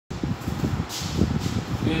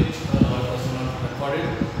got it?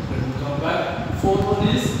 Let me come back. Fourth one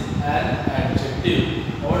is an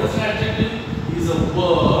adjective. What is an adjective? Is a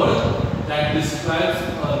word that describes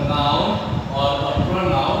a noun or a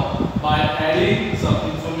pronoun by adding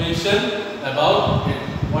some information about it.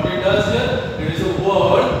 What it does here? It is a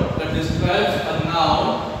word that describes a noun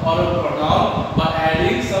or a pronoun by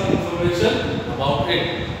adding some information about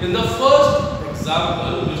it. In the first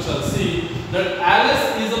example, we shall see that Alice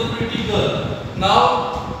is a pretty girl. Now,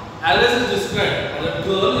 Alice is described, or the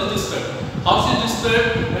girl is described. How she is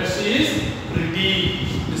described? That she is pretty.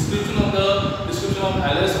 Description of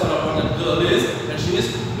Alice or about the girl is that she is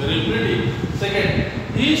very pretty.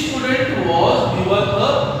 Second, each student was given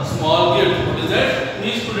a small gift. What is that?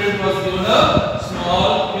 Each student was given a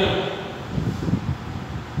small gift.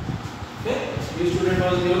 Okay? Each student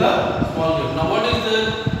was given a small gift. Now, what is the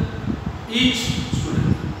each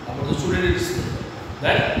student? About the student it is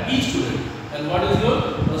that each student. And what is your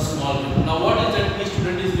a small gift? Now, what is that each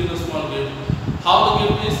student is given a small gift? How the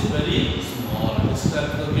gift is very small.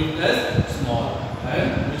 Describe the gift as small.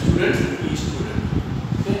 And which students? Each student.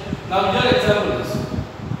 Okay. Now, here example is.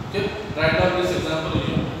 Okay. Write down this example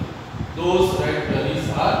here. Those red berries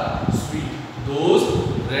are sweet. Those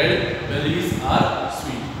red berries are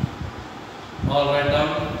sweet. Or write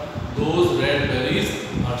down those red berries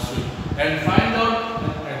are sweet. And find out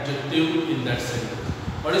an adjective in that sentence.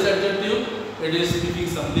 What is adjective? It is speaking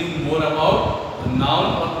something more about a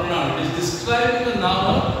noun or pronoun. It is describing a noun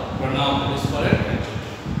or pronoun. It is for an adjective.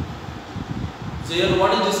 So here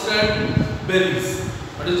what is described? Berries.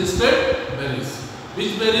 What is described? Berries.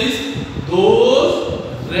 Which berries?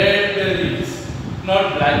 Those red berries.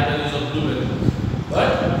 Not black berries or blue berries.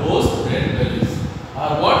 But those red berries.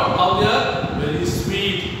 Are what? How they are? Very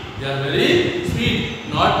sweet. They are very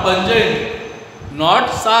sweet. Not pungent.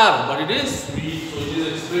 Not sour. But it is sweet. So it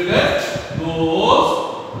is explained as those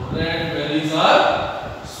red berries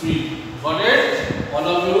are sweet. Got it? All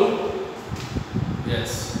of you?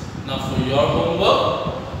 Yes. Now for your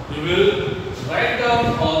homework, you will write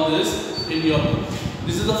down all this in your book.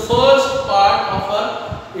 This is the first part of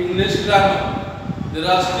our English grammar. There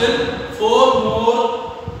are still 4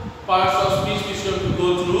 more parts of speech which you have to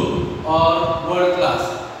go through our word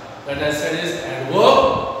class. That I said is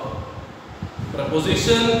adverb,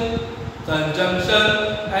 preposition, conjunction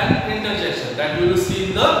and interjection. That we will see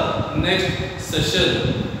in the next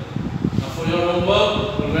session. Now for your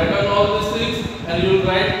homework, you will write down all these things and you will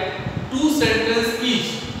write 2 sentences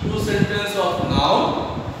each. 2 sentences of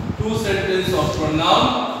noun, 2 sentences of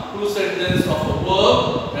pronoun, 2 sentences of a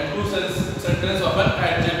verb and 2 sentences of an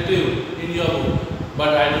adjective in your book. But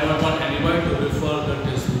I do not want anybody to refer the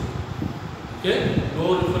textbook. Okay?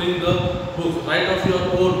 No referring the book. Write off your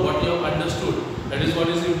own what you have understood. That is what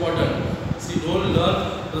is important. See, don't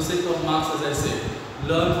learn for the sake of marks, as I say.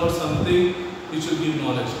 Learn for something which will give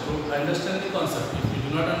knowledge. So understand the concept. If you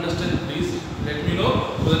do not understand, please let me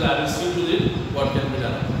know so that I will see to it what can be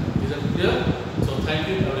done. Is that clear?